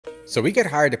So we get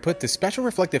hired to put this special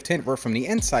reflective tint where from the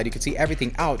inside you can see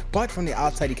everything out, but from the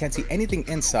outside you can't see anything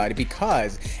inside,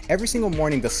 because every single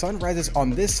morning the sun rises on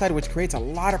this side, which creates a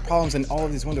lot of problems in all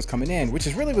of these windows coming in, which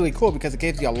is really cool because it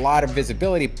gives you a lot of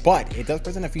visibility, but it does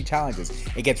present a few challenges.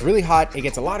 It gets really hot, it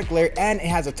gets a lot of glare, and it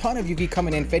has a ton of UV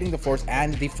coming in, fading the floors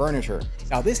and the furniture.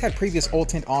 Now this had previous old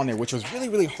tint on there, which was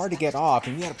really hard to get off,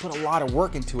 and we had to put a lot of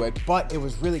work into it, but it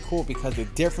was really cool because the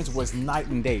difference was night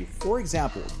and day. For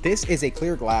example, this is a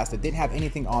clear glass that didn't have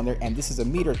anything on there, and this is a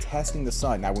meter testing the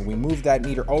sun. Now when we move that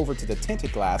meter over to the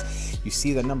tinted glass, you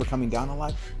see the number coming down a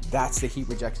lot. That's the heat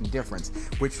rejection difference,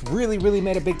 which really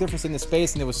made a big difference in the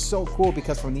space. And it was so cool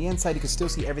because from the inside you could still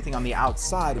see everything on the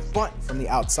outside, but from the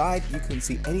outside you couldn't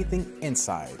see anything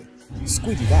inside.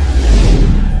 Squeegee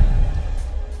that.